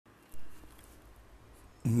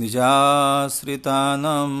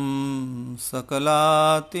નિજાશ્રિતાનાં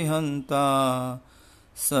સકલાતિહંતા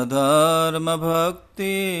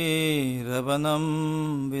સધર્મભક્તિરવનં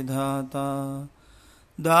વિધાતા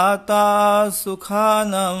દાતા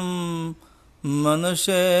સુખાનાં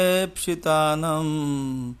મનુષ્યેપ્સિતાનાં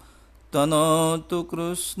તનોતુ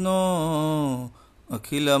કૃષ્ણો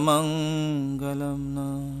અખિલમંગલમ.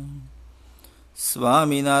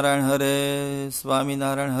 સ્વામિનારાયણ હરે,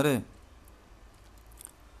 સ્વામિનારાયણ હરે.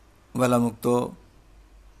 વાલા મુક્તો,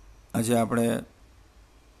 આજે આપણે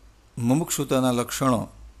મુમુક્ષુતાના લક્ષણો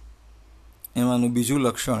એમાંનું બીજું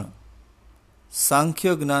લક્ષણ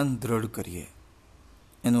સાંખ્ય જ્ઞાન દ્રઢ કરીએ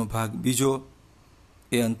એનો ભાગ બીજો.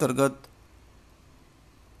 એ અંતર્ગત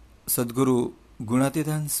સદગુરુ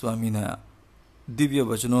ગુણાતીતાન સ્વામીના દિવ્ય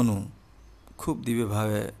વચનોનું ખૂબ દિવ્ય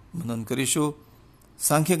ભાવે મનન કરીશું.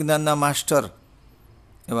 સાંખ્ય જ્ઞાનના માસ્ટર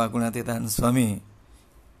એવા ગુણાતીતાન સ્વામી,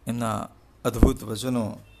 એમના અદ્ભુત વચનો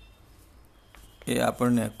એ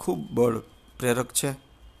આપણને ખૂબ બળ પ્રેરક છે.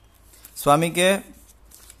 સ્વામી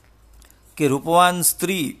કે રૂપવાન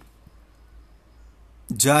સ્ત્રી,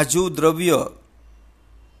 જાજુ દ્રવ્ય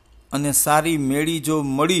અને સારી મેળી જો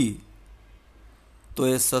મળી તો એ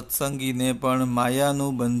સત્સંગીને પણ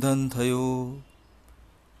માયાનું બંધન થયું.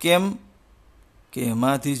 કેમ કે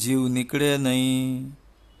એમાંથી જીવ નીકળે નહીં,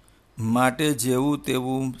 માટે જેવું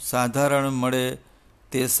તેવું સાધારણ મળે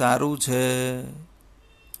તે સારું છે.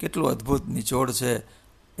 કેટલું અદ્ભુત નિચોડ છે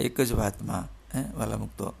એક જ વાતમાં. વાલા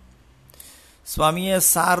મુક્તો, સ્વામીએ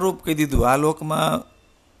સારરૂપ કહી દીધું. આ લોકમાં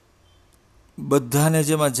બધાને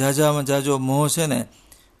જેમાં જાજામાં જાજો મોહ છે ને,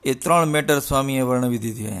 એ 3 મેટર સ્વામીએ વર્ણવી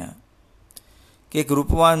દીધી અહીંયા. કે એક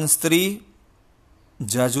રૂપવાન સ્ત્રી,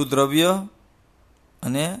 જાજુ દ્રવ્ય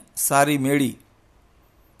અને સારી મેળી,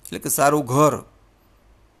 એટલે કે સારું ઘર,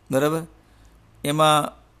 બરાબર. એમાં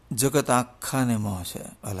જગત આખાને મોહ છે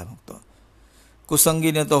વાલા મુક્તો.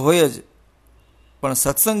 કુસંગીને તો હોય જ, પણ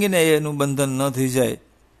સત્સંગીને એનું બંધન ન થઈ જાય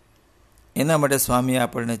એના માટે સ્વામી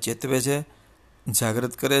આપણને ચેતવે છે,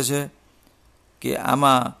 જાગૃત કરે છે કે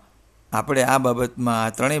આમાં આપણે આ બાબતમાં,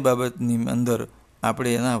 આ ત્રણેય બાબતની અંદર આપણે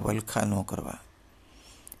એના વલખા ન કરવા.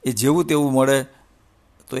 એ જેવું તેવું મળે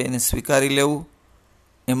તો એને સ્વીકારી લેવું,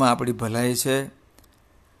 એમાં આપણી ભલાઈ છે.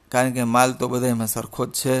 કારણ કે માલ તો બધા એમાં સરખો જ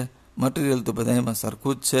છે, મટીરિયલ તો બધા એમાં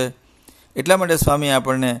સરખું જ છે. એટલા માટે સ્વામી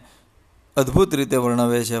આપણને અદ્ભુત રીતે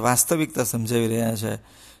વર્ણવે છે, વાસ્તવિકતા સમજાવી રહ્યા છે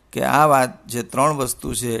કે આ વાત જે 3 વસ્તુ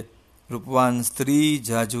છે, રૂપવાન સ્ત્રી,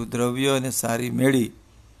 જાજુ દ્રવ્ય અને સારી મેળી,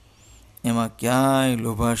 એમાં ક્યાંય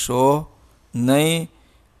લોભાશો નહીં.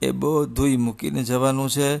 એ બધુંય મૂકીને જવાનું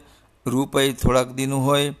છે. રૂપય થોડાક દીનું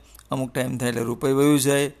હોય, અમુક ટાઈમ થાય એટલે રૂપય વયું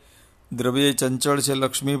જાય. દ્રવ્ય ચંચળ છે,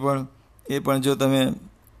 લક્ષ્મી પણ, એ પણ જો તમે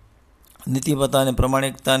નીતિમત્તાને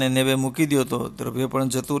પ્રમાણિકતાને નેવે મૂકી દો તો દ્રવ્ય પણ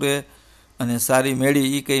જતું રહે. અને સારી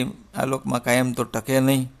મેળી એ કંઈ આ લોકમાં કાયમ તો ટકે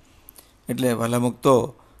નહીં. એટલે વાલા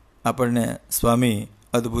મુક્તો, આપણને સ્વામી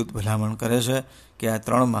અદ્ભુત ભલામણ કરે છે કે આ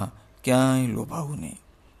 3માં ક્યાંય લોભાવું નહીં.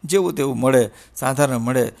 જેવું તેવું મળે, સાધારણ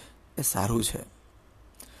મળે એ સારું છે.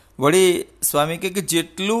 વળી સ્વામી કહે કે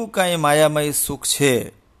જેટલું કાંઈ માયામય સુખ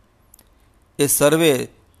છે એ સર્વે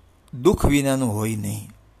દુઃખ વિનાનું હોય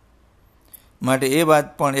નહીં. માટે એ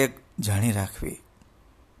વાત પણ એક જાણી રાખવી.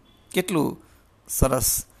 કેટલું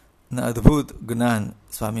સરસ ને અદ્ભુત જ્ઞાન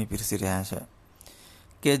સ્વામી પીરસી રહ્યા છે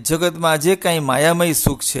કે જગતમાં જે કાંઈ માયામય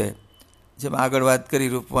સુખ છે, જેમ આગળ વાત કરી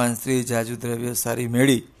રૂપવાન સ્ત્રી, જાજુ દ્રવ્ય, સારી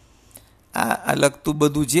મેળી, આ લગતું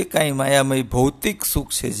બધું જે કાંઈ માયામય ભૌતિક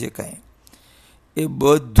સુખ છે, જે કાંઈ, એ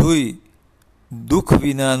બધુંય દુઃખ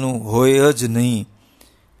વિનાનું હોય જ નહીં,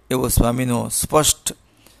 એવો સ્વામીનો સ્પષ્ટ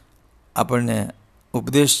આપણને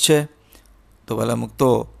ઉપદેશ છે. તો વાલા મુક્તો,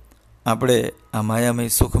 આપણે આ માયામય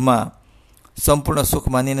સુખમાં સંપૂર્ણ સુખ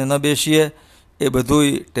માનીને ન બેસીએ. એ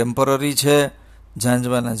બધુંય ટેમ્પરરી છે,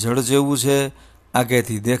 ઝાંઝવાના જળ જેવું છે,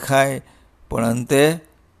 આગેથી દેખાય પણ અંતે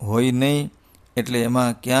હોય નહીં. એટલે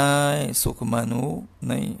એમાં ક્યાંય સુખ માનવું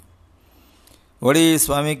નહીં. વળી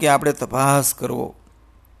સ્વામી કે આપણે તપાસ કરવો.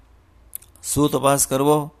 શું તપાસ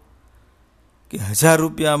કરવો? કે 1000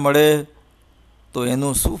 રૂપિયા મળે તો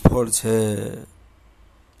એનું શું ફળ છે?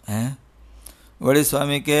 વળી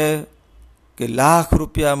સ્વામી કે 1,00,000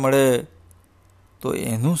 રૂપિયા મળે તો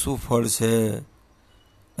એનું શું ફળ છે?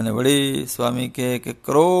 અને વળી સ્વામી કે 1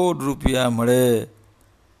 કરોડ રૂપિયા મળે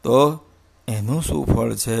તો એનું શું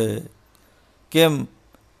ફળ છે? કેમ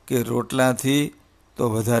કે રોટલાથી તો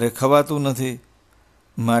વધારે ખવાતું નથી.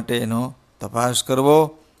 માટે એનો તપાસ કરવો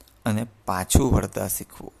અને પાછું વળતા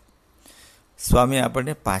શીખવું. સ્વામી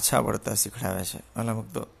આપણને પાછા વળતા શીખડાવે છે. ભલા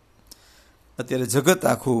મુક્તો, અત્યારે જગત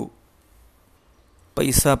આખું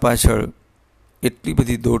પૈસા પાછળ એટલી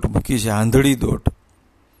બધી દોટ મૂકી છે, આંધળી દોટ.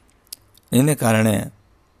 એને કારણે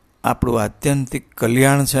આપણું આત્યંતિક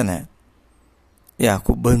કલ્યાણ છે ને એ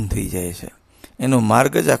આખું બંધ થઈ જાય છે, એનો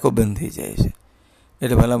માર્ગ જ આખો બંધ થઈ જાય છે.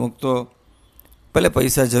 એટલે ભલા મૂકતો ભલે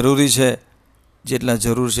પૈસા જરૂરી છે, જેટલા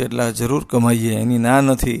જરૂર છે એટલા જરૂર કમાઈએ, એની ના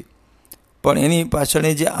નથી, પણ એની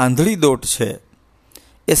પાછળની જે આંધળી દોટ છે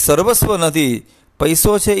એ સર્વસ્વ નથી.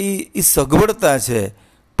 પૈસો છે એ સગવડતા છે,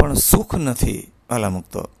 પણ સુખ નથી. ભલા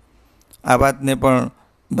મૂકતો આ વાતને પણ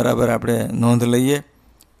બરાબર આપણે નોંધ લઈએ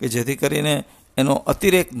કે જેથી કરીને એનો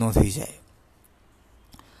અતિરેક ન થઈ જાય.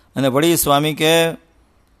 અને વળી સ્વામી કહે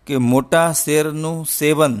કે મોટા શેરનું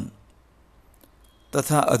સેવન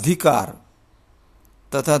તથા અધિકાર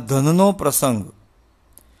તથા ધનનો પ્રસંગ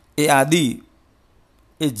એ આદિ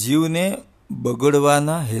એ જીવને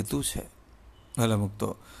બગડવાના હેતુ છે. ભલે મૂકતો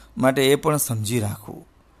માટે એ પણ સમજી રાખવું.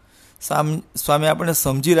 સ્વામી આપણે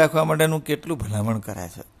સમજી રાખવા માટેનું કેટલું ભલામણ કરે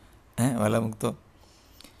છે. ભલા મૂકતો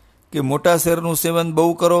કે મોટા શેરનું સેવન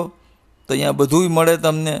બહુ કરો તો અહીંયા બધું મળે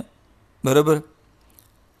તમને, બરાબર,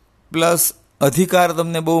 પ્લસ અધિકાર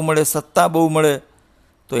તમને બહુ મળે, સત્તા બહુ મળે,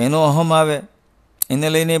 તો એનો અહમ આવે, એને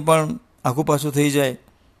લઈને પણ આખું પાછું થઈ જાય.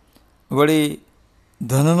 વળી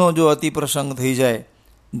ધનનો જો અતિ પ્રસંગ થઈ જાય,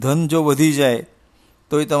 ધન જો વધી જાય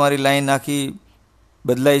તો એ તમારી લાઈન આખી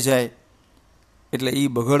બદલાઈ જાય. એટલે એ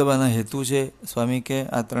બગડવાના હેતુ છે. સ્વામી કે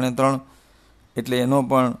આ ત્રણે ત્રણ, એટલે એનો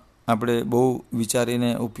પણ આપણે બહુ વિચારીને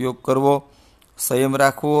ઉપયોગ કરવો, સંયમ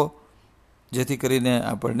રાખવો, જેથી કરીને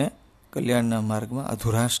આપણને કલ્યાણના માર્ગમાં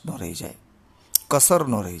અધુરાશ ન રહી જાય, કસર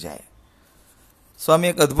ન રહી જાય.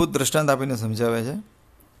 સ્વામી એક અદ્ભુત દ્રષ્ટાંત આપીને સમજાવે છે.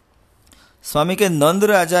 સ્વામી કે નંદ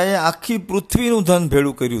રાજાએ આખી પૃથ્વીનું ધન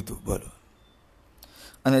ભેળું કર્યું હતું, બોલો,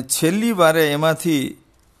 અને છેલ્લી વારે એમાંથી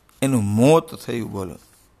એનું મોત થયું, બોલો.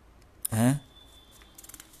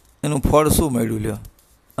 એનું ફળ શું મળ્યું? લ્યો,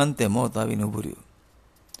 અંતે મોત આવીને ઉભું રહ્યું.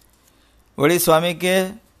 વળી સ્વામી કે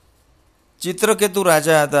ચિત્રકેતુ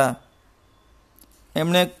રાજા હતા,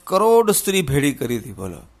 એમણે કરોડ સ્ત્રી ભેળી કરી હતી,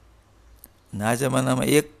 બોલો. આ જમાનામાં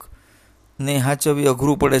એક ને હાચવી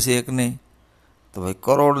અઘરું પડે છે, એક નહીં તો ભાઈ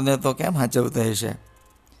કરોડને તો કેમ હાચવતા હશે?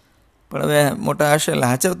 પણ હવે મોટા હશે એટલે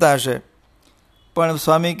હાચવતા હશે. પણ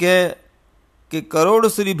સ્વામી કે કરોડ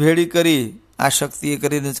સ્ત્રી ભેળી કરી આ શક્તિએ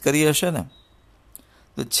કરીને જ કરી હશે ને.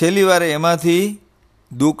 તો છેલ્લી વારે એમાંથી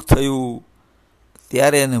દુઃખ થયું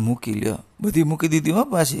ત્યારે એને મૂકી લ્યો, બધી મૂકી દીધી હો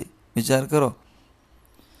પાછી, વિચાર કરો.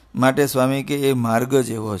 માટે સ્વામી કે એ માર્ગ જ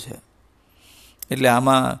એવો છે. એટલે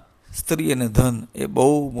આમાં સ્ત્રી અને ધન એ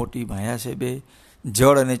બહુ મોટી માયા છે. બે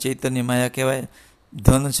જળ અને ચૈતન્ય માયા કહેવાય.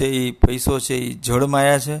 ધન છે એ પૈસો છે એ જળ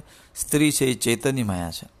માયા છે, સ્ત્રી છે એ ચૈતન્ય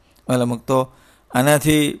માયા છે. એટલે તો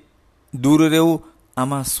આનાથી દૂર રહેવું.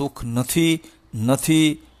 આમાં સુખ નથી નથી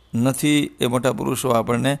નથી એ મોટા પુરુષો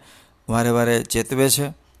આપણને વારે વારે ચેતવે છે.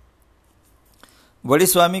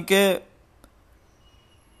 વળી સ્વામી કે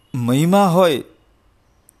મહિમા હોય,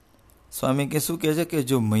 સ્વામી કે શું કહે છે કે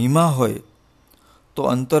જો મહિમા હોય તો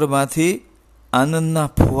અંતરમાંથી આનંદના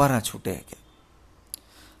ફુવારા છૂટે કે.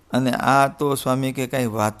 અને આ તો સ્વામી કે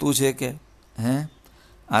કાંઈ વાતું છે કે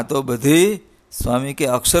આ તો બધી સ્વામી કે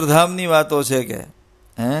અક્ષરધામની વાતો છે કે.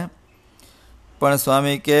 પણ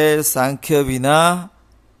સ્વામી કે સાંખ્ય વિના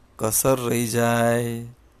કસર રહી જાય.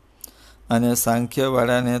 અને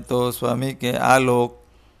સાંખ્યવાળાને તો સ્વામી કે આ લોક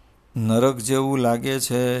નરક જેવું લાગે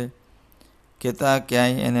છે, કે ત્યાં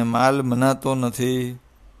ક્યાંય એને માલ મનાતો નથી.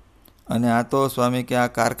 અને આ તો સ્વામી કે આ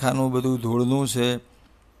કારખાનું બધું ધૂળનું છે,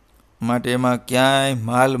 માટે એમાં ક્યાંય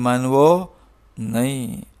માલ માનવો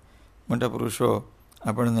નહીં. મોટા પુરુષો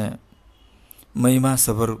આપણને મહિમા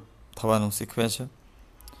સભર થવાનું શીખવે છે.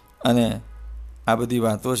 અને આ બધી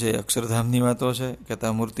વાતો છે અક્ષરધામની વાતો છે,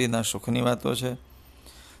 કહેતા મૂર્તિના સુખની વાતો છે.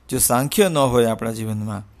 જો સાંખ્ય ન હોય આપણા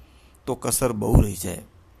જીવનમાં તો કસર બહુ રહી જાય.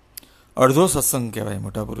 અડધો સત્સંગ કહેવાય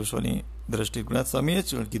મોટા પુરુષોની દ્રષ્ટિ. સ્વામીએ જ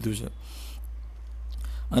કીધું છે.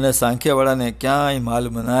 અને સાંખ્યવાળાને ક્યાંય માલ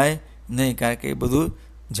મનાય નહીં, કારણ કે એ બધું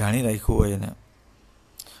જાણી રાખ્યું હોય એને.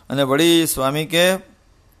 અને વળી સ્વામી કે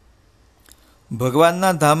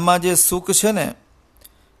ભગવાનના ધામમાં જે સુખ છે ને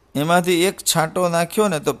એમાંથી એક છાંટો નાખ્યો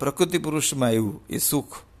ને તો પ્રકૃતિ પુરુષમાં આવ્યું એ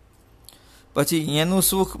સુખ. પછી એનું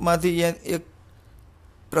સુખમાંથી એક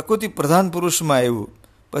પ્રકૃતિ પ્રધાન પુરુષમાં આવ્યું.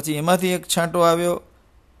 પછી એમાંથી એક છાંટો આવ્યો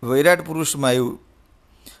વૈરાટ પુરુષમાં આવ્યું.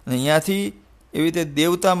 અને અહીંયાથી એવી રીતે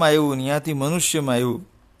દેવતામાં આવ્યું, અહીંયાથી મનુષ્યમાં આવ્યું.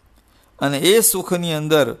 અને એ સુખની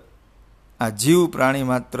અંદર આ જીવ પ્રાણી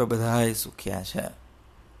માત્ર બધાય સુખ્યા છે.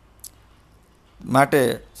 માટે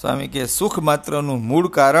સ્વામી કે સુખ માત્રનું મૂળ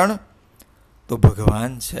કારણ તો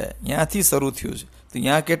ભગવાન છે. ત્યાંથી શરૂ થયું છે. તો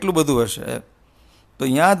ત્યાં કેટલું બધું હશે, તો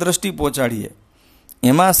ત્યાં દ્રષ્ટિ પહોંચાડીએ.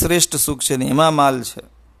 એમાં શ્રેષ્ઠ સુખ છે ને એમાં માલ છે.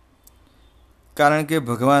 કારણ કે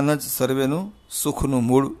ભગવાન જ સર્વેનું સુખનું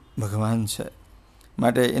મૂળ ભગવાન છે.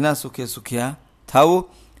 માટે એના સુખે સુખ્યા થવું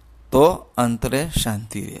તો અંતરે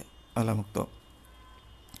શાંતિ રહે. વાલા મુક્તો.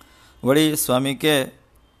 વળી સ્વામી કે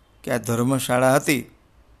આ ધર્મશાળા હતી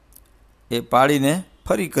એ પાડીને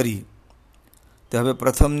ફરી કરી, તો હવે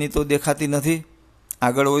પ્રથમની તો દેખાતી નથી,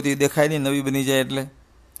 આગળ હોય તો એ દેખાય નહીં, નવી બની જાય એટલે.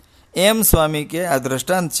 એમ સ્વામી કે આ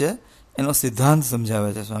દ્રષ્ટાંત છે, એનો સિદ્ધાંત સમજાવે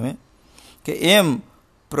છે સ્વામી કે એમ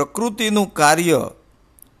પ્રકૃતિનું કાર્ય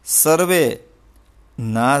સર્વે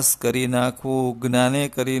નાશ કરી નાખવું જ્ઞાને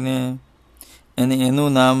કરીને, અને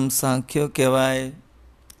એનું નામ સાંખ્ય કહેવાય.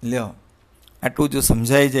 લ્યો, આટલું જો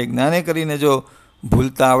સમજાઈ જાય, જ્ઞાને કરીને જો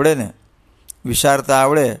ભૂલતા આવડે ને, વિચારતા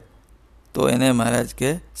આવડે, તો એને મહારાજ કે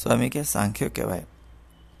સ્વામી કે સાંખ્ય કહેવાય.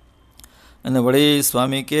 અને વળી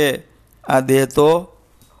સ્વામી કે આ દેહ તો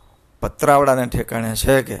પતરાવડાને ઠેકાણે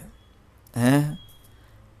છે કે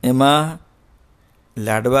એમાં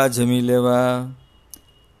લાડવા જમી લેવા,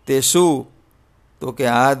 તે શું? તો કે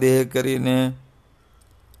આ દેહ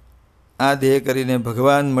કરીને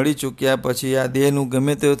ભગવાન મળી ચૂક્યા પછી આ દેહનું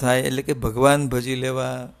ગમે તેવું થાય એટલે કે ભગવાન ભજી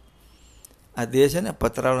લેવા. આ દેહ છે ને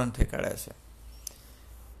પતરાવડાને ઠેકાણે છે,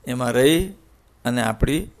 એમાં રહી અને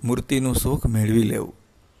આપણી મૂર્તિનું સુખ મેળવી લેવું,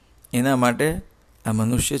 એના માટે આ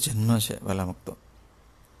મનુષ્ય જન્મ છે વાલા મુક્તો.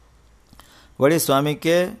 વળી સ્વામી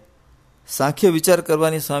કે સાંખ્ય વિચાર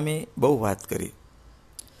કરવાની સ્વામી બહુ વાત કરી.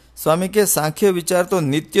 સ્વામી કે સાંખ્ય વિચાર તો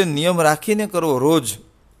નિત્ય નિયમ રાખીને કરવો રોજ.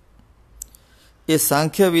 એ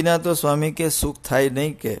સાંખ્ય વિના તો સ્વામી કે સુખ થાય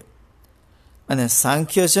નહીં કે. અને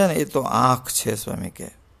સાંખ્ય છે ને એ તો આંખ છે સ્વામી કે,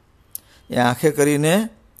 એ આંખે કરીને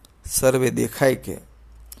સર્વે દેખાય કે.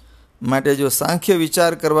 માટે જો સાંખ્ય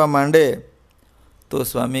વિચાર કરવા માંડે તો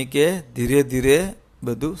સ્વામી કે ધીરે ધીરે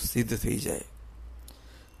બધું સિદ્ધ થઈ જાય.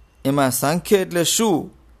 એમાં સાંખ્ય એટલે શું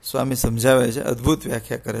સ્વામી સમજાવે છે, અદ્ભુત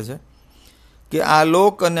વ્યાખ્યા કરે છે કે આ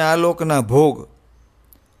લોક અને આ લોકના ભોગ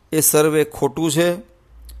એ સર્વે ખોટું છે,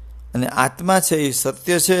 અને આત્મા છે એ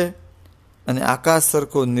સત્ય છે, અને આકાશ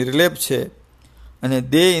સરખો નિર્લેપ છે, અને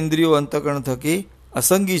દેહ ઇન્દ્રિયો અંતકરણ થકી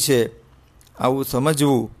અસંગી છે. આવું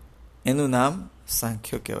સમજવું એનું નામ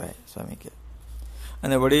સાંખ્ય કહેવાય સ્વામી કે.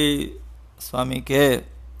 અને વળી સ્વામી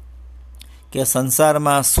કે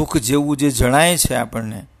સંસારમાં સુખ જેવું જે જણાય છે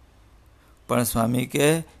આપણને, પણ સ્વામી કે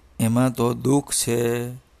એમાં તો દુઃખ છે.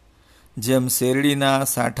 જેમ શેરડીના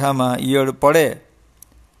સાંઠામાં ઈયળ પડે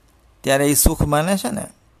ત્યારે એ સુખ માને છે ને,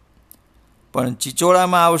 પણ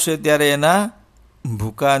ચીચોળામાં આવશે ત્યારે એના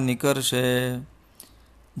ભૂકા નીકળશે.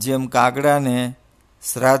 જેમ કાગડાને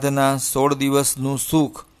શ્રાદ્ધના 16 દિવસનું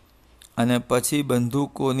સુખ અને પછી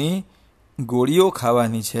બંદૂકોની ગોળીઓ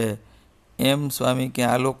ખાવાની છે, એમ સ્વામી કે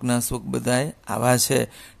આ લોકના સુખ બધાય આવા છે,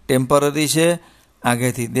 ટેમ્પરરી છે,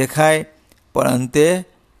 આગેથી દેખાય, પણ અંતે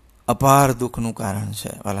અપાર દુઃખનું કારણ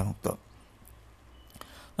છે વાલા મુક્તો.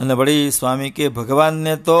 અને વળી સ્વામી કે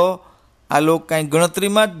ભગવાનને તો આ લોક કાંઈ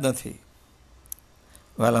ગણતરીમાં જ નથી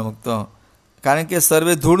વાલા મુક્તો, કારણ કે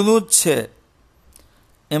સર્વે ધૂળનું જ છે.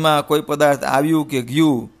 એમાં કોઈ પદાર્થ આવ્યું કે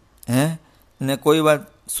ગયું, ને કોઈ વાત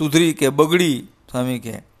સુધરી કે બગડી સ્વામી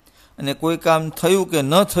કે, અને કોઈ કામ થયું કે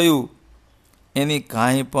ન થયું એની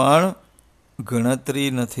કાંઈ પણ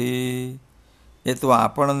ગણતરી નથી. એ તો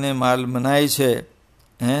આપણને માલ મનાય છે,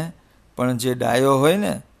 પણ જે ડાયો હોય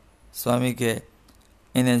ને સ્વામી કે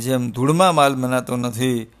એને જેમ ધૂળમાં માલ મનાતો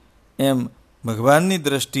નથી, એમ ભગવાનની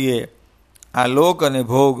દ્રષ્ટિએ આ લોક અને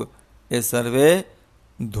ભોગ એ સર્વે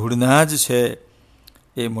ધૂળના જ છે.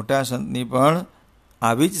 એ મોટા સંતની પણ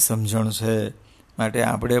આવી જ સમજણ છે, માટે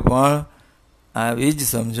આપણે પણ આવી જ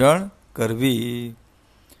સમજણ કરવી.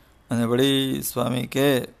 અને વળી સ્વામી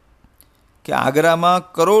કે આગ્રામાં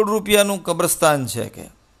કરોડ રૂપિયાનું કબ્રસ્તાન છે કે,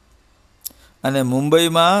 અને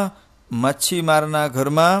મુંબઈમાં મચ્છીમારના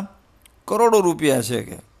ઘરમાં કરોડો રૂપિયા છે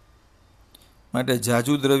કે. માટે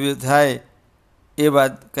જાજુ દ્રવ્ય થાય એ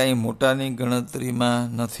વાત કાંઈ મોટાની ગણતરીમાં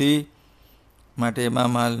નથી, માટે એમાં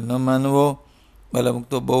માલ ન માનવો. ભલે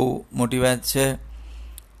તો બહુ મોટી વાત છે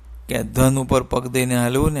કે ધન ઉપર પગ દઈને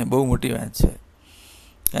હાલવું ને, બહુ મોટી વાત છે.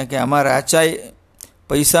 કારણ કે આમાં રાચાઈ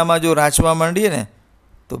પૈસામાં જો રાચવા માંડીએ ને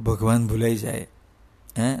તો ભગવાન ભૂલાઈ જાય.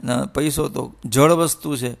 ના, પૈસો તો જળ વસ્તુ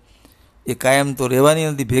છે, એ કાયમ તો રહેવાની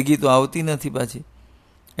નથી, ભેગી તો આવતી નથી પાછી.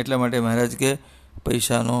 એટલા માટે મહારાજ કે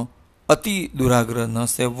પૈસાનો અતિ દુરાગ્રહ ન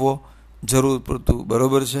સેવવો, જરૂર પૂરતું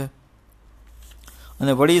બરોબર છે.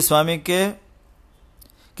 અને વળી સ્વામી કે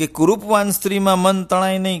કુરૂપવાન સ્ત્રીમાં મન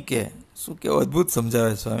તણાય નહીં કે. શું કેવું અદ્ભુત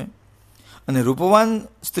સમજાવે સ્વામી. અને રૂપવાન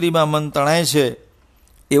સ્ત્રીમાં મન તણાય છે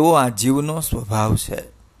એવો આ જીવનો સ્વભાવ છે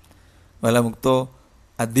વાલા મુક્તો.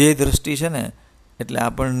 આ દેહ દ્રષ્ટિ છે ને એટલે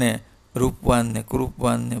આપણને રૂપવાન ને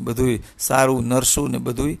કુરૂપવાન ને બધું સારું નરસું ને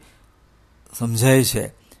બધું સમજાય છે,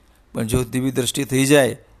 પણ જો દિવ્ય દ્રષ્ટિ થઈ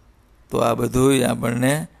જાય તો આ બધું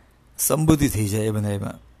આપણને સંબુદ્ધિ થઈ જાય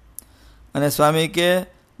બધામાં. અને સ્વામી કે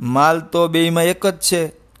માલ તો બેયમાં એક જ છે,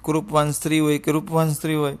 કુરૂપવાન સ્ત્રી હોય કે રૂપવાન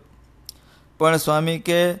સ્ત્રી હોય. પણ સ્વામી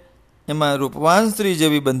કે એમાં રૂપવાન સ્ત્રી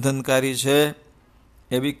જેવી બંધનકારી છે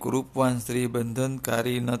એવી કુરૂપવાન સ્ત્રી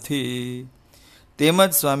બંધનકારી નથી.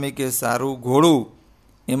 તેમજ સ્વામી કે સારું ઘોડું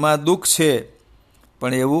એમાં દુઃખ છે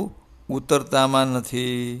પણ એવું ઉતરતામાં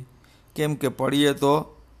નથી. કેમ કે પડીએ તો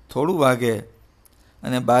થોડું વાગે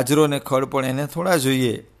અને બાજરો ને ખડ પણ એને થોડા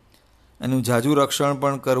જોઈએ, એનું ઝાઝુ રક્ષણ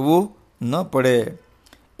પણ કરવું ન પડે.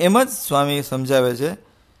 એમ જ સ્વામી સમજાવે છે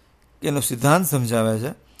કે એનો સિદ્ધાંત સમજાવે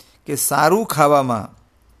છે કે સારું ખાવામાં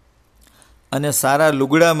અને સારા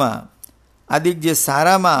લુગડામાં આદિક જે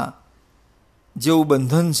સારામાં જેવું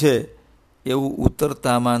બંધન છે એવું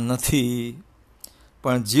ઉતરતામાં નથી.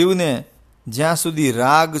 પણ જીવને જ્યાં સુધી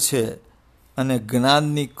રાગ છે અને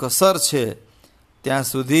જ્ઞાનની કસર છે ત્યાં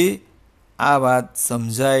સુધી આ વાત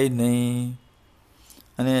સમજાય નહીં.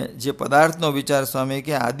 અને જે પદાર્થનો વિચાર સ્વામી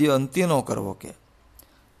કે આદિ અંત્ય ન કરવો કે,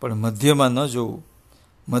 પણ મધ્યમાં ન જોવું.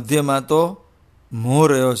 મધ્યમાં તો મોહ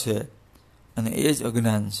રહ્યો છે અને એ જ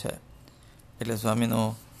અજ્ઞાન છે. એટલે સ્વામીનો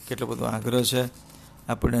કેટલો બધો આગ્રહ છે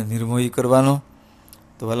આપણે નિર્મોહી કરવાનો.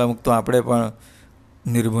 તો વાલા મુક્તો આપણે પણ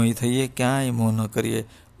નિર્મોહી થઈએ, ક્યાંય મોહ ન કરીએ.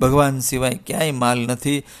 ભગવાન સિવાય ક્યાંય માલ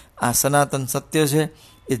નથી. આ સનાતન સત્ય છે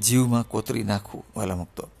એ જીવમાં કોતરી નાખવું. વાલા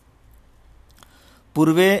મુક્તો,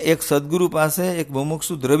 પૂર્વે એક સદગુરુ પાસે એક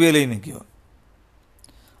મુમુક્ષુ દ્રવ્ય લઈને ગયો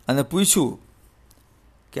અને પૂછ્યું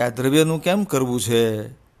કે આ દ્રવ્યનું કેમ કરવું છે.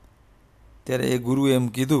 ત્યારે એ ગુરુએ એમ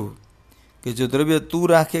કીધું કે જો દ્રવ્ય તું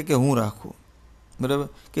રાખે કે હું રાખું, બરાબર,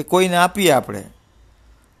 કે કોઈને આપીએ આપણે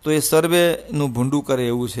તો એ સર્વેનું ભૂંડું કરે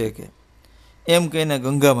એવું છે કે, એમ કહીને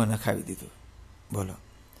ગંગામાં નખાવી દીધું. બોલો,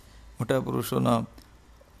 મોટા પુરુષોનો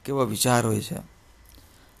કેવો વિચાર હોય છે.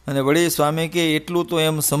 અને વળી સ્વામી કે એટલું તો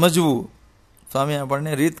એમ સમજવું. સ્વામી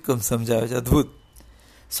આપણને રીત સમજાવે છે અદ્ભુત.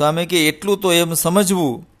 સ્વામી કે એટલું તો એમ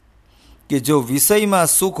સમજવું કે જો વિષયમાં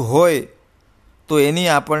સુખ હોય તો એની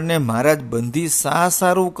આપણને મહારાજ બંધી શા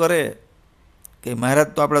સારું કરે. કે મહારાજ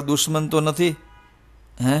તો આપણા દુશ્મન તો નથી.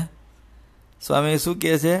 હે, સ્વામી શું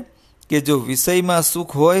કહે છે કે જો વિષયમાં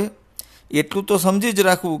સુખ હોય એટલું તો સમજી જ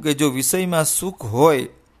રાખવું કે જો વિષયમાં સુખ હોય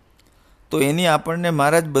તો એની આપણને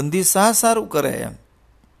મહારાજ બંધી શા સારું કરે એમ.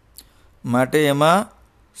 માટે એમાં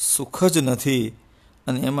સુખ જ નથી.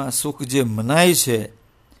 અને એમાં સુખ જે મનાય છે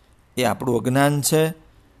એ આપણું અજ્ઞાન છે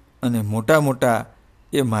અને મોટા મોટા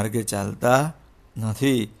એ માર્ગે ચાલતા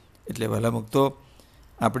નથી. એટલે વહેલા મુક્તો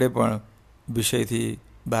આપણે પણ વિષયથી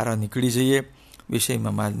બહાર નીકળી જઈએ,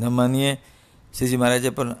 વિષયમાં માલ ન માનીએ. શ્રીજી મહારાજે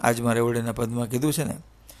પણ આજ મારે વડેના પદમાં કીધું છે ને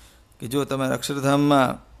કે જો તમારે અક્ષરધામમાં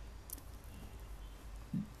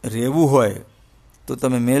રહેવું હોય તો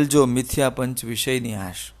તમે મેલજો મિથ્યા પંચ વિષયની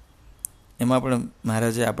આશ. એમાં પણ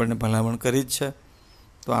મહારાજે આપણને ભલામણ કરી જ છે.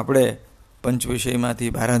 તો આપણે પંચ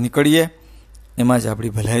વિષયમાંથી બહાર નીકળીએ, એમાં જ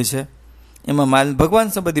આપણી ભલાઈ છે. એમાં ભગવાન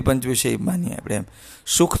સંબંધી પંચ વિષય માનીએ આપણે. એમ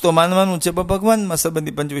સુખ તો માનવાનું છે પણ ભગવાનમાં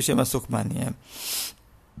સંબંધી પંચ વિષયમાં સુખ માનીએ એમ.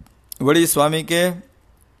 વળી સ્વામી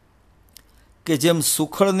કે જેમ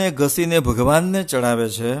સુખડને ઘસીને ભગવાનને ચડાવે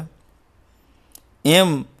છે એમ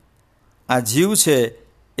આ જીવ છે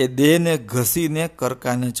એ દેહને ઘસીને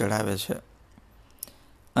કરકાને ચડાવે છે.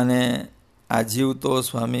 અને આ જીવ તો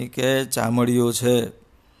સ્વામી કે ચામડીઓ છે.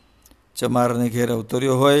 ચમારને ઘેર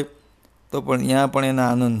અવતર્યો હોય તો પણ ત્યાં પણ એના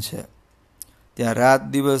આનંદ છે. ત્યાં રાત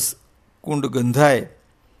દિવસ કુંડ ગંધાય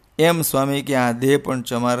એમ સ્વામી કે આ દેહ પણ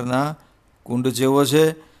ચમારના કુંડ જેવો છે.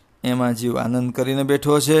 એમાં જીવ આનંદ કરીને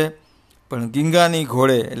બેઠો છે. પણ ગીંગાની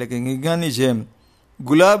ઘોડે એટલે કે ગીંગાની જેમ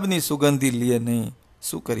ગુલાબની સુગંધી લે નહીં.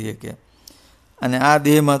 શું કરીએ કે. અને આ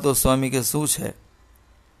દેહમાં તો સ્વામી કે શું છે,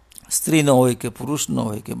 સ્ત્રીનો હોય કે પુરુષનો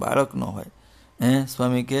હોય કે બાળકનો હોય.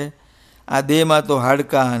 સ્વામી કે આ દેહમાં તો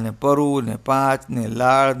હાડકાં ને પરુ ને પાંચ ને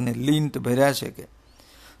લાળ ને લીંટ ભર્યા છે કે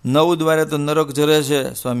 9 દ્વારે તો નરક જરે છે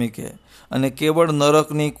સ્વામી કે. અને કેવળ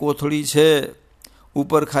નરકની કોથળી છે,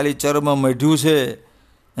 ઉપર ખાલી ચર્મ મઢ્યું છે.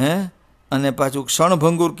 અને પાછું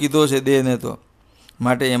ક્ષણભંગુર કીધો છે દેહને તો.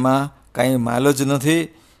 માટે એમાં કાંઈ માલ જ નથી.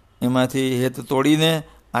 એમાંથી હેત તોડીને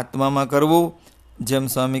આત્મામાં કરવું. જેમ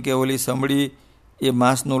સ્વામી કે ઓલી સંભળી એ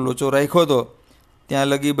માંસનો લોચો રાખ્યો હતો ત્યાં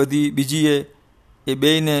લગી બધી બીજીએ એ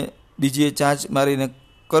બેયને બીજીએ ચાંચ મારીને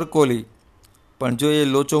કરકોલી, પણ જો એ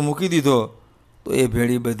લોચો મૂકી દીધો તો એ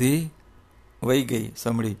ભેળી બધી વહી ગઈ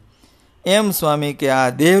સંભળી. એમ સ્વામી કે આ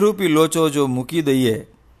દેહરૂપી લોચો જો મૂકી દઈએ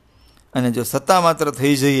અને જો સત્તા માત્ર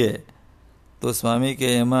થઈ જઈએ તો સ્વામી કે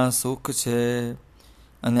એમાં સુખ છે.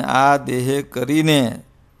 અને આ દેહે કરીને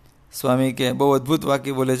સ્વામી કે બહુ અદ્ભુત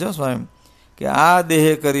વાક્ય બોલે છે સ્વામી કે આ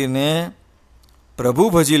દેહે કરીને પ્રભુ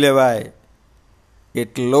ભજી લેવાય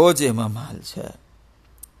એટલો જ એમાં માલ છે.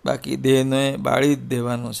 બાકી દેહને બાળી જ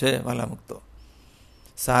દેવાનો છે વાલા મુક્તો.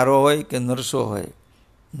 સારો હોય કે નરસો હોય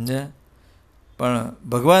સમજે, પણ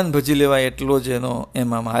ભગવાન ભજી લેવાય એટલો જ એનો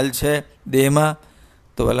એમાં માલ છે દેહમાં.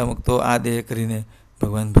 તો વહેલા મુક્તો આ દેહ કરીને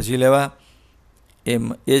ભગવાન ભજી લેવા,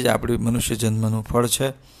 એ જ આપણી મનુષ્ય જન્મનું ફળ છે.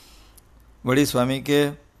 વળી સ્વામી કે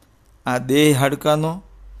આ દેહ હાડકાનો,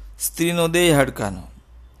 સ્ત્રીનો દેહ હાડકાનો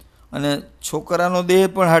અને છોકરાનો દેહ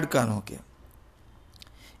પણ હાડકાનો, કે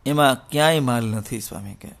એમાં ક્યાંય માલ નથી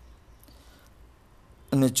સ્વામી કે.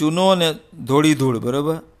 અને ચૂનો અને ધોળી ધૂળ,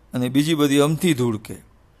 બરાબર, અને બીજી બધી અમથી ધૂળ, કે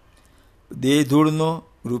દેહ ધૂળનો,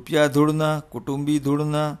 રૂપિયા ધૂળના, કુટુંબી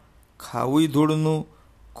ધૂળના, ખાવું ધૂળનું,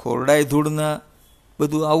 ખોરડાય ધૂળના,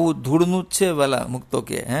 બધું આવું ધૂળનું જ છે વાલા મુક્તો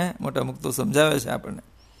કે. મોટા મુક્તો સમજાવે છે આપણને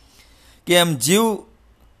કે એમ જીવ,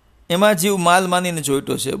 એમાં જીવ માલ માનીને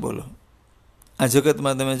ચોઈટો છે. બોલો, આ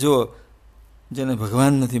જગતમાં તમે જુઓ, જેને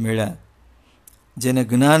ભગવાન નથી મળ્યા, જેને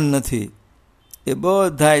જ્ઞાન નથી, એ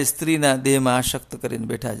બધાય સ્ત્રીના દેહમાં આસક્ત કરીને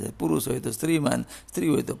બેઠા છે. પુરુષ હોય તો સ્ત્રીમાં, સ્ત્રી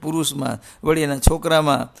હોય તો પુરુષમાં, વળી એના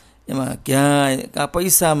છોકરામાં, એમાં ક્યાંય કાં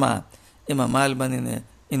પૈસામાં, એમાં માલ માનીને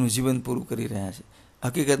એનું જીવન પૂરું કરી રહ્યા છે.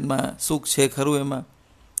 હકીકતમાં સુખ છે ખરું એમાં?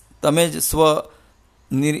 તમે જ સ્વ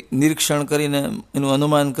નિરીક્ષણ કરીને એનું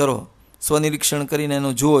અનુમાન કરો, સ્વનિરીક્ષણ કરીને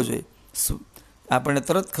એનું જોવો જોઈએ, આપણને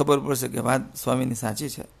તરત ખબર પડશે કે વાત સ્વામીની સાચી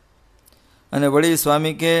છે. અને વળી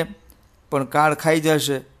સ્વામી કે પણ કાળ ખાઈ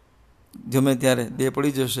જશે, ગમે ત્યારે દેહ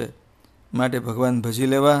પડી જશે, માટે ભગવાન ભજી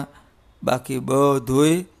લેવા, બાકી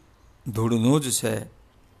બધુંય ધૂળનું જ છે.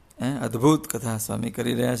 અદ્ભુત કથા સ્વામી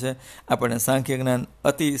કરી રહ્યા છે, આપણને સાંખ્ય જ્ઞાન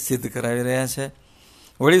અતિ સિદ્ધ કરાવી રહ્યા છે.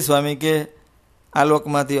 વળી સ્વામી કે આ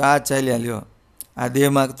લોકમાંથી આ ચાલ્યા લ્યો, આ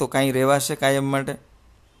દેહમાં તો કાંઈ રહેવાશે કાયમ માટે?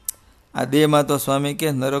 આ દેહમાં તો સ્વામી કે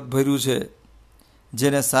નરક ભર્યું છે.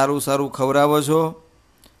 જેને સારું સારું ખવડાવો છો,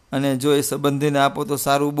 અને જો એ સંબંધીને આપો તો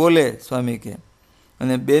સારું બોલે સ્વામી કે,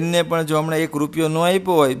 અને બેનને પણ જો હમણાં 1 રૂપિયો ન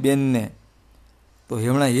આપ્યો હોય બેનને, તો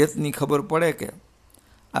હમણાં હેતની ખબર પડે કે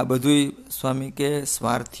આ બધુંય સ્વામી કે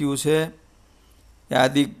સ્વાર્થિયું છે. એ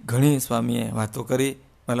આદિ ઘણી સ્વામીએ વાતો કરી.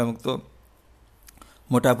 ભલા મુક્તો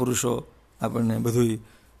મોટા પુરુષો આપણને બધુંય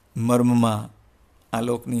મર્મમાં આ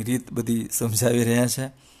લોકની રીત બધી સમજાવી રહ્યા છે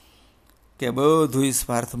કે બધુંય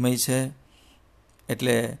સ્વાર્થમય છે.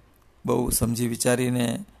 એટલે બહુ સમજી વિચારીને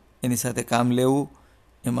એની સાથે કામ લેવું,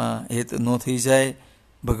 એમાં હેત ન થઈ જાય,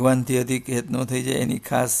 ભગવાનથી અધિક હેત ન થઈ જાય, એની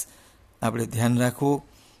ખાસ આપણે ધ્યાન રાખવું,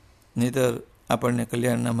 નહીંતર આપણને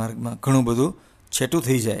કલ્યાણના માર્ગમાં ઘણું બધું છેટું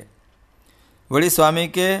થઈ જાય. વળી સ્વામી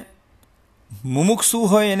કે મુમુક્ષુ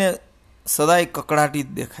હોય એને સદાય કકડાટી જ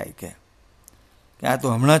દેખાય, કે આ તો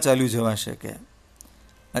હમણાં ચાલ્યું જવાશે. કે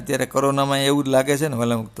અત્યારે કોરોનામાં એવું જ લાગે છે ને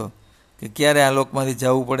વલા મુક્તો, કે ક્યારે આ લોકમાંથી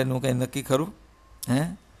જવું પડે એનું કંઈ નક્કી ખરું?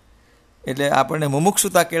 એટલે આપણને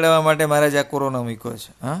મુમુક્ષુતા કેળવવા માટે મહારાજ આ કોરોના મૂક્યો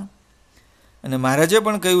છે. અને મહારાજે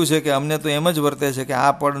પણ કહ્યું છે કે અમને તો એમ જ વર્તે છે કે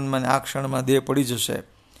આ પળમાં, આ ક્ષણમાં દેહ પડી જશે,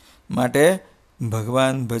 માટે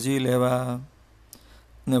ભગવાન ભજી લેવા.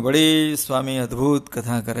 ને વળી સ્વામી અદ્ભુત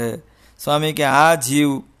કથા કરે. સ્વામી કે આ જીવ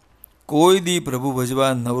કોઈ દી પ્રભુ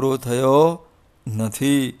ભજવા નવરો થયો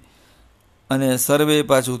નથી, અને સર્વે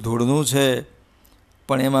પાછું ધૂળનું છે,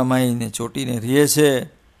 પણ એમાં માઈને ચોટીને રહે છે.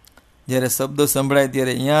 જ્યારે શબ્દ સંભળાય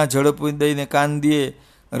ત્યારે અહીંયા ઝડપ દઈને કાન દે,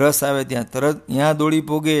 રસ આવે ત્યાં તરત ત્યાં દોડી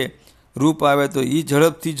પોગે, રૂપ આવે તો એ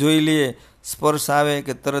ઝડપથી જોઈ લે, સ્પર્શ આવે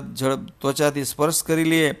કે તરત ઝડપ ત્વચાથી સ્પર્શ કરી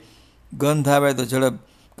લે, ગંધ આવે તો ઝડપ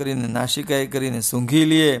કરીને નાસિકાએ કરીને સૂંઘી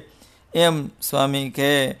લે. એમ સ્વામી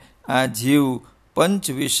કહે આ જીવ પંચ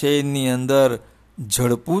વિષયની અંદર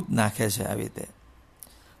ઝડપું જ નાખે છે આવી રીતે.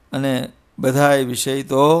 અને બધાય વિષય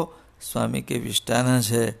તો સ્વામી કે વિષ્ટાના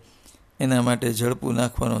છે, એના માટે ઝડપું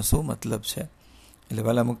નાખવાનો શું મતલબ છે? એટલે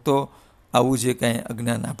વાલા મુક્તો આવું જે કાંઈ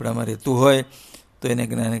અજ્ઞાન આપણામાં રહેતું હોય તો એને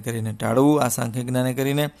જ્ઞાને કરીને ટાળવું, આ સાંખ્ય જ્ઞાને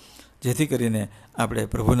કરીને, જેથી કરીને આપણે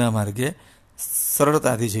પ્રભુના માર્ગે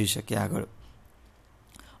સરળતાથી જઈ શકીએ આગળ.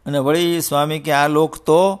 અને વળી સ્વામી કે આ લોક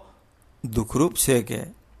તો દુઃખરૂપ છે, કે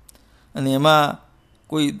અને એમાં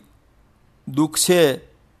કોઈ દુઃખ છે,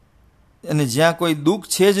 અને જ્યાં કોઈ દુઃખ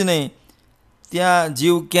છે જ નહીં ત્યાં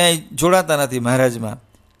જીવ ક્યાંય જોડાતા નથી મહારાજમાં.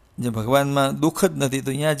 જે ભગવાનમાં દુઃખ જ નથી તો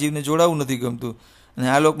અહીંયા જીવને જોડાવું નથી ગમતું, અને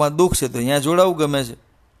આ લોકમાં દુઃખ છે તો અહીંયા જોડાવું ગમે છે.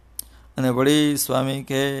 અને વળી સ્વામી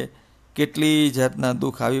કે કેટલી જાતના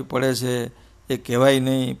દુઃખ આવી પડે છે એ કહેવાય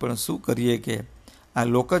નહીં, પણ શું કરીએ કે આ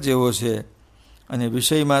લોક જ એવો છે. અને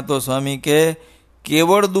વિષયમાં તો સ્વામી કે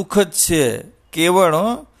કેવળ દુઃખ જ છે, કેવળ,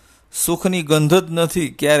 સુખની ગંધ જ નથી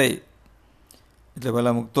ક્યારેય. એટલે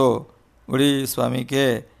ભલા મુક્તો વળી સ્વામી કે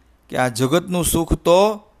આ જગતનું સુખ તો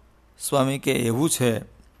સ્વામી કે એવું છે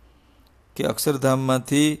કે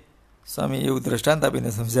અક્ષરધામમાંથી સ્વામી એવું દ્રષ્ટાંત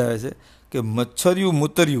આપીને સમજાવે છે કે મચ્છરિયું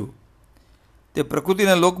મૂતર્યું તે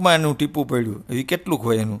પ્રકૃતિના લોકમાં એનું ટીપું પડ્યું, એવી કેટલુંક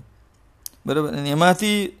હોય એનું, બરાબર. અને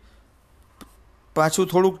એમાંથી પાછું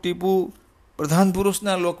થોડુંક ટીપું પ્રધાન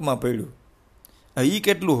પુરુષના લોકમાં પડ્યું, એ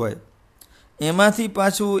કેટલું હોય. એમાંથી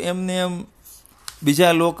પાછું એમને એમ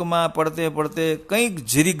બીજા લોકમાં પડતે પડતે કંઈક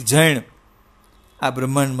જીરીક જૈણ આ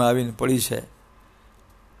બ્રહ્માંડમાં આવીને પડી છે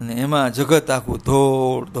અને એમાં જગત આખું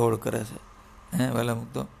દોડ દોડ કરે છે, વહેલા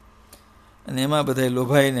મૂકતો, અને એમાં બધા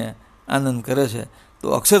લોભાઈને આનંદ કરે છે. તો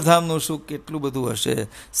અક્ષરધામનું સુખ કેટલું બધું હશે,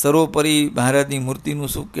 સર્વોપરી મહારાજની મૂર્તિનું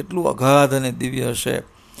સુખ કેટલું અગાધ અને દિવ્ય હશે,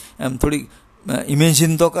 એમ થોડીક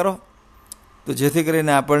ઇમેજિન તો કરો, તો જેથી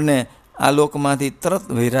કરીને આપણને આ લોકમાંથી તરત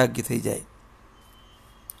વૈરાગ્ય થઈ જાય.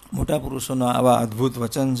 મોટા પુરુષોના આવા અદ્ભુત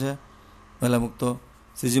વચન છે. વહેલા મૂકતો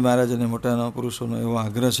શ્રીજી મહારાજ અને મોટા પુરુષોનો એવો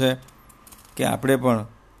આગ્રહ છે કે આપણે પણ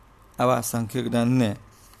આવા સાંખ્ય જ્ઞાનને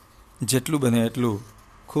જેટલું બને એટલું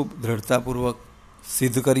ખૂબ દ્રઢતાપૂર્વક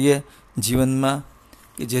સિદ્ધ કરીએ જીવનમાં,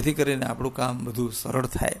 કે જેથી કરીને આપણું કામ બધું સરળ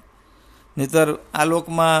થાય. નહીંતર આ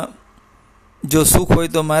લોકમાં જો સુખ હોય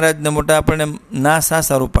તો મહારાજને મોટા આપણને ના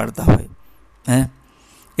સારું પાડતા હોય,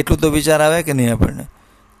 એટલું તો વિચાર આવે કે નહીં આપણને,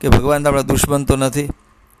 કે ભગવાન આપણા દુશ્મન તો નથી.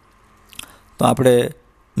 તો આપણે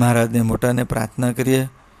મહારાજને મોટાને પ્રાર્થના કરીએ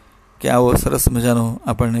કે આવો સરસ મજાનો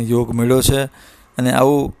આપણને યોગ મળ્યો છે, અને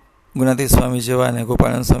આવું ગુણાતીત સ્વામી જેવા ને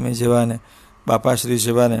ગોપાળન સ્વામી જેવા ને બાપાશ્રી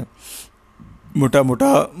જેવા ને મોટા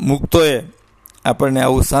મોટા મુક્તોએ આપણને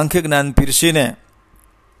આવું સાંખ્ય જ્ઞાન પીરસીને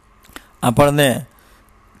આપણને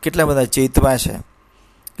કેટલા બધા ચેતવા છે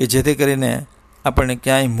કે જેથી કરીને આપણને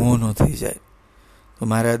ક્યાંય મોહ ન થઈ જાય. તો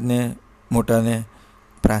મહારાજને મોટાને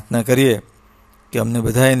પ્રાર્થના કરીએ કે અમને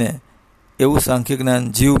બધાને એવું સાંખ્ય જ્ઞાન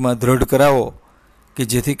જીવમાં દ્રઢ કરાવો કે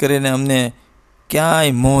જેથી કરીને અમને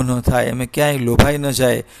ક્યાંય મોહ ન થાય, અમે ક્યાંય લોભાઈ ન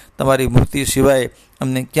જાય, તમારી મૂર્તિ સિવાય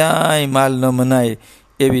અમને ક્યાંય માલ ન મનાય,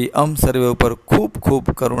 એવી સર્વે ઉપર ખૂબ ખૂબ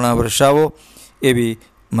કરુણા વર્ષાવો, એવી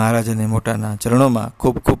મહારાજ અને મોટાના ચરણોમાં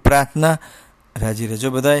ખૂબ ખૂબ પ્રાર્થના. રાજી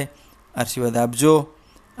રહેજો, બધાય આશીર્વાદ આપજો,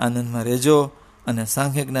 આનંદમાં રહેજો અને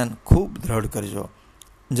સાંખ્ય જ્ઞાન ખૂબ દ્રઢ કરજો.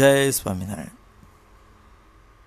 જય સ્વામિનારાયણ.